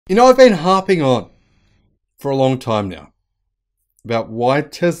You know, I've been harping on for a long time now about why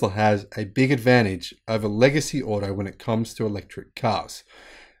Tesla has a big advantage over legacy auto when it comes to electric cars.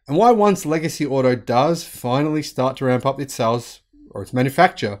 And why once legacy auto does finally start to ramp up its sales or its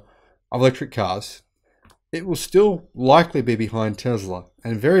manufacture of electric cars, it will still likely be behind Tesla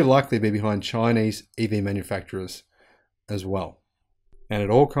and very likely be behind Chinese EV manufacturers as well. And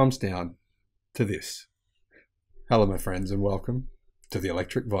it all comes down to this. Hello, my friends, and welcome to the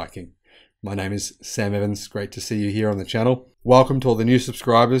Electric Viking. My name is Sam Evans. Great to see you here on the channel. Welcome to all the new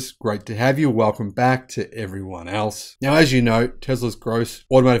subscribers. Great to have you. Welcome back to everyone else. Now, as you know, Tesla's gross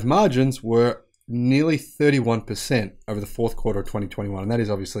automotive margins were nearly 31% over the fourth quarter of 2021. And that is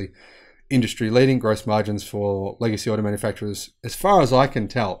obviously industry-leading gross margins for legacy auto manufacturers. As far as I can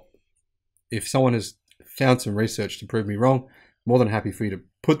tell, if someone has found some research to prove me wrong, more than happy for you to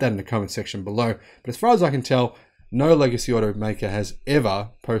put that in the comment section below. But as far as I can tell, no legacy automaker has ever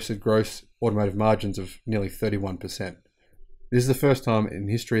posted gross automotive margins of nearly 31%. This is the first time in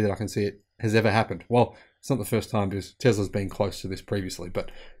history that I can see it has ever happened. Well, it's not the first time because Tesla's been close to this previously.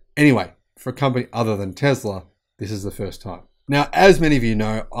 But anyway, for a company other than Tesla, this is the first time. Now, as many of you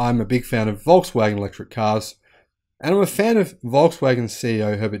know, I'm a big fan of Volkswagen electric cars, and I'm a fan of Volkswagen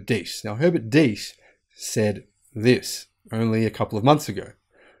CEO Herbert Diess. Now, Herbert Diess said this only a couple of months ago.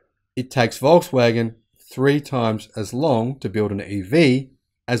 It takes Volkswagen 3 times as long to build an EV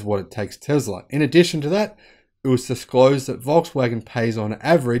as what it takes Tesla. In addition to that, it was disclosed that Volkswagen pays on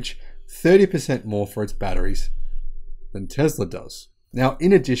average 30% more for its batteries than Tesla does. Now,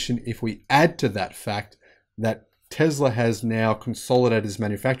 in addition, if we add to that fact that Tesla has now consolidated its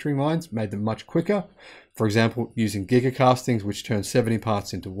manufacturing lines, made them much quicker, for example, using gigacastings, which turn 70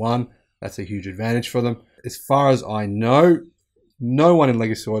 parts into one, that's a huge advantage for them. As far as I know, no one in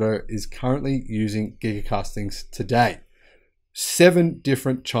legacy auto is currently using gigacastings today. 7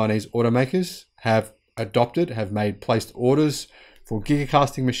 different Chinese automakers have placed orders for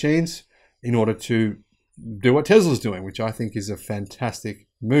gigacasting machines in order to do what Tesla's doing, which I think is a fantastic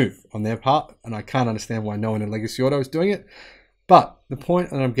move on their part. And I can't understand why no one in legacy auto is doing it. But the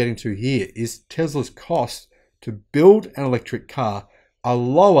point that I'm getting to here is Tesla's cost to build an electric car are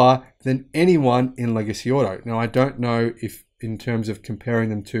lower than anyone in legacy auto. Now, I don't know if in terms of comparing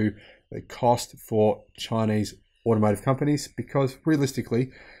them to the cost for Chinese automotive companies, because realistically,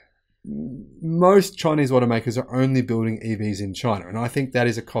 most Chinese automakers are only building EVs in China. And I think that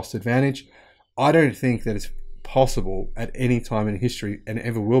is a cost advantage. I don't think that it's possible at any time in history, and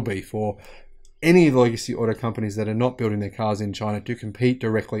ever will be, for any legacy auto companies that are not building their cars in China to compete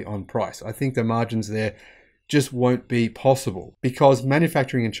directly on price. I think the margins there just won't be possible because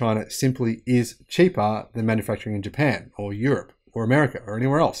manufacturing in China simply is cheaper than manufacturing in Japan or Europe or America or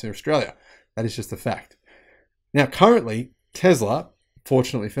anywhere else in Australia. That is just a fact. Now, currently, Tesla,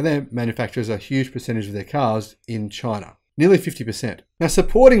 fortunately for them, manufactures a huge percentage of their cars in China, nearly 50%. Now,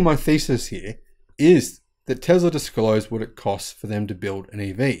 supporting my thesis here is that Tesla disclosed what it costs for them to build an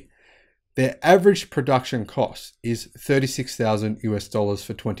EV. Their average production cost is $36,000 US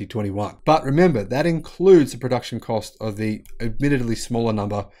for 2021. But remember, that includes the production cost of the admittedly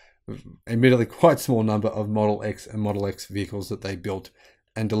quite small number of Model X and Model X vehicles that they built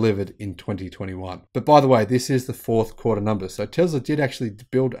and delivered in 2021. But by the way, this is the fourth quarter number. So Tesla did actually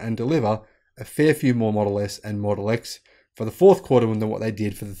build and deliver a fair few more Model S and Model X for the fourth quarter than what they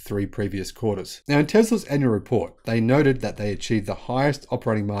did for the 3 previous quarters. Now, in Tesla's annual report, they noted that they achieved the highest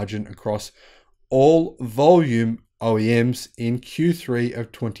operating margin across all volume OEMs in Q3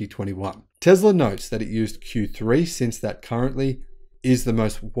 of 2021. Tesla notes that it used Q3 since that currently is the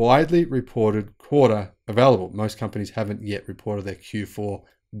most widely reported quarter available. Most companies haven't yet reported their Q4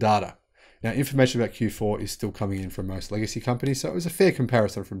 data. Now, information about Q4 is still coming in from most legacy companies, so it was a fair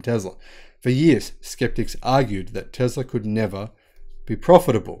comparison from Tesla. For years, skeptics argued that Tesla could never be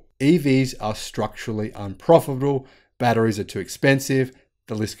profitable. EVs are structurally unprofitable, batteries are too expensive,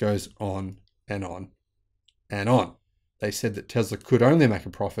 the list goes on and on and on. They said that Tesla could only make a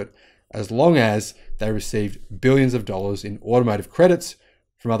profit as long as they received billions of dollars in automotive credits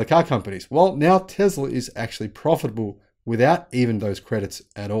from other car companies. Well, now Tesla is actually profitable without even those credits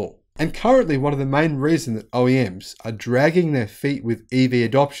at all. And currently, one of the main reasons that OEMs are dragging their feet with EV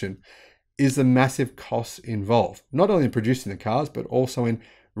adoption is the massive costs involved, not only in producing the cars, but also in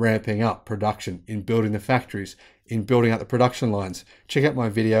ramping up production, in building the factories, in building out the production lines. Check out my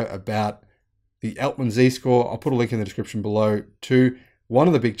video about the Altman Z score. I'll put a link in the description below to one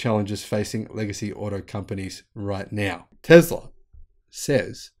of the big challenges facing legacy auto companies right now. Tesla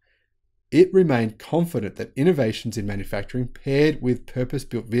says it remained confident that innovations in manufacturing paired with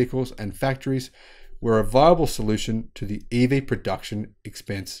purpose-built vehicles and factories we're a viable solution to the EV production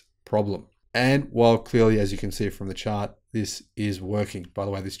expense problem. And while clearly, as you can see from the chart, this is working. By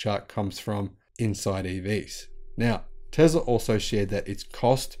the way, this chart comes from Inside EVs. Now, Tesla also shared that its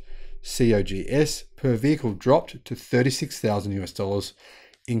cost, COGS, per vehicle dropped to $36,000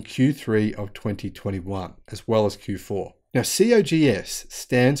 in Q3 of 2021, as well as Q4. Now, COGS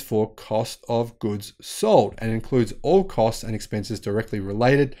stands for cost of goods sold and includes all costs and expenses directly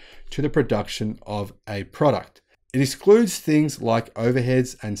related to the production of a product. It excludes things like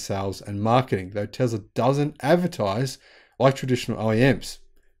overheads and sales and marketing, though Tesla doesn't advertise like traditional OEMs.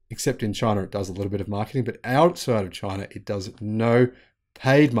 Except in China, it does a little bit of marketing, but outside of China, it does no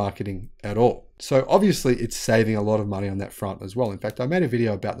paid marketing at all. So obviously, it's saving a lot of money on that front as well. In fact, I made a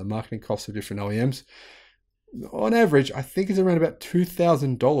video about the marketing costs of different OEMs. On average, I think it's around about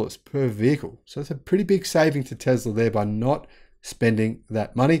 $2,000 per vehicle. So it's a pretty big saving to Tesla there by not spending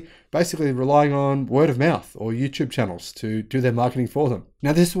that money, basically relying on word of mouth or YouTube channels to do their marketing for them.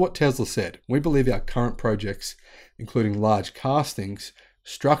 Now, this is what Tesla said. We believe our current projects, including large castings,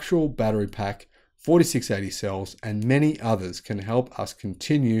 structural battery pack, 4680 cells, and many others can help us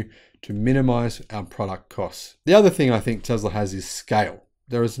continue to minimize our product costs. The other thing I think Tesla has is scale.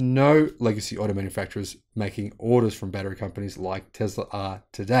 There is no legacy auto manufacturers making orders from battery companies like Tesla are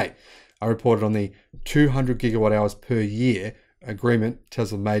today. I reported on the 200 gigawatt hours per year agreement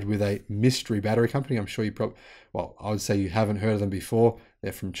Tesla made with a mystery battery company. I'm sure you probably, well, I would say you haven't heard of them before.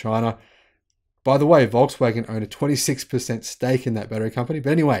 They're from China. By the way, Volkswagen own a 26% stake in that battery company.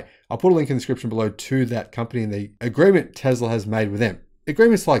 But anyway, I'll put a link in the description below to that company and the agreement Tesla has made with them.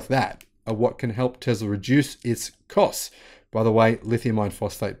 Agreements like that are what can help Tesla reduce its costs. By the way, lithium iron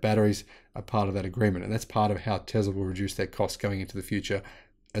phosphate batteries are part of that agreement, and that's part of how Tesla will reduce their costs going into the future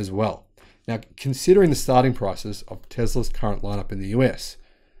as well. Now, considering the starting prices of Tesla's current lineup in the US,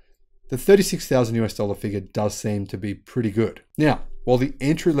 the $36,000 figure does seem to be pretty good. Now, while the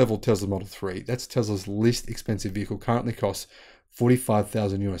entry-level Tesla Model 3, that's Tesla's least expensive vehicle, currently costs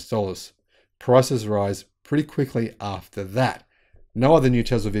 $45,000, prices rise pretty quickly after that. No other new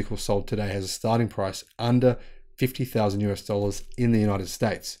Tesla vehicle sold today has a starting price under $50,000 in the United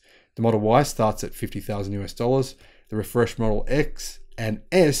States. The Model Y starts at $50,000. The refreshed Model X and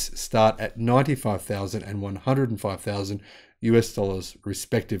S start at $95,000 and $105,000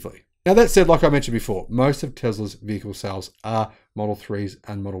 respectively. Now that said, like I mentioned before, most of Tesla's vehicle sales are Model 3s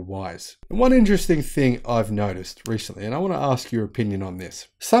and Model Ys. And one interesting thing I've noticed recently, and I want to ask your opinion on this.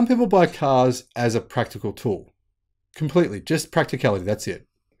 Some people buy cars as a practical tool. Completely, just practicality, that's it.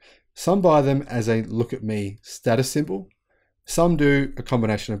 Some buy them as a look at me status symbol. Some do a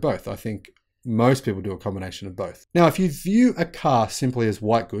combination of both. I think most people do a combination of both. Now, if you view a car simply as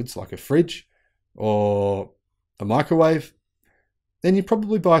white goods, like a fridge or a microwave, then you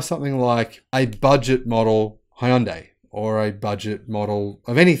probably buy something like a budget model Hyundai or a budget model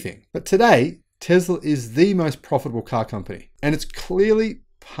of anything. But today, Tesla is the most profitable car company. And it's clearly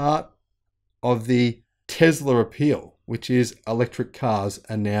part of the Tesla appeal, which is electric cars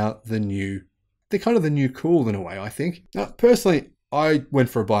are now they're kind of the new cool in a way, I think. Now, personally, I went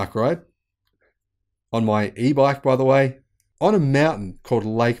for a bike ride on my e-bike, by the way, on a mountain called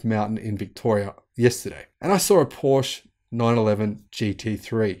Lake Mountain in Victoria yesterday. And I saw a Porsche 911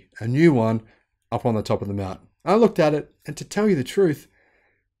 GT3, a new one up on the top of the mountain. I looked at it, and to tell you the truth,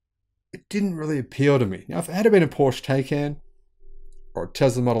 it didn't really appeal to me. Now, if it had been a Porsche Taycan or a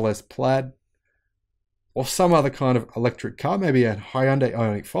Tesla Model S Plaid or some other kind of electric car, maybe a Hyundai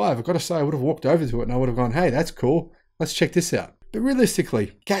Ioniq 5, I've got to say I would have walked over to it and I would have gone, hey, that's cool. Let's check this out. But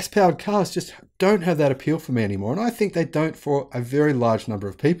realistically, gas-powered cars just don't have that appeal for me anymore. And I think they don't for a very large number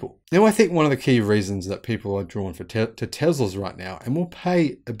of people. Now, I think one of the key reasons that people are drawn to Teslas right now and will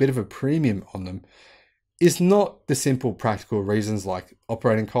pay a bit of a premium on them is not the simple practical reasons like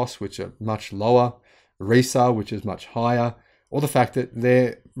operating costs, which are much lower, resale, which is much higher, or the fact that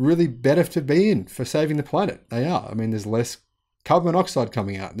they're really better to be in for saving the planet. They are. I mean, there's less carbon monoxide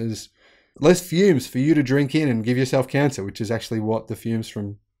coming out. There's less fumes for you to drink in and give yourself cancer, which is actually what the fumes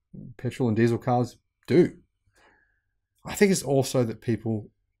from petrol and diesel cars do. I think it's also that people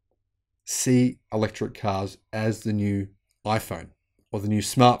see electric cars as the new iPhone or the new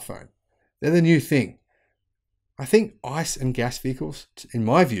smartphone. They're the new thing. I think ICE and gas vehicles, in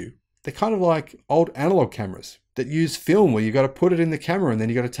my view, they're kind of like old analog cameras that use film where you got to put it in the camera and then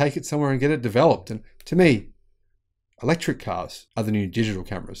you got to take it somewhere and get it developed. And to me, electric cars are the new digital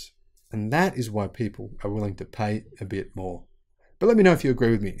cameras. And that is why people are willing to pay a bit more. But let me know if you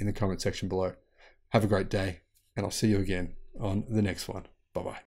agree with me in the comment section below. Have a great day, and I'll see you again on the next one. Bye-bye.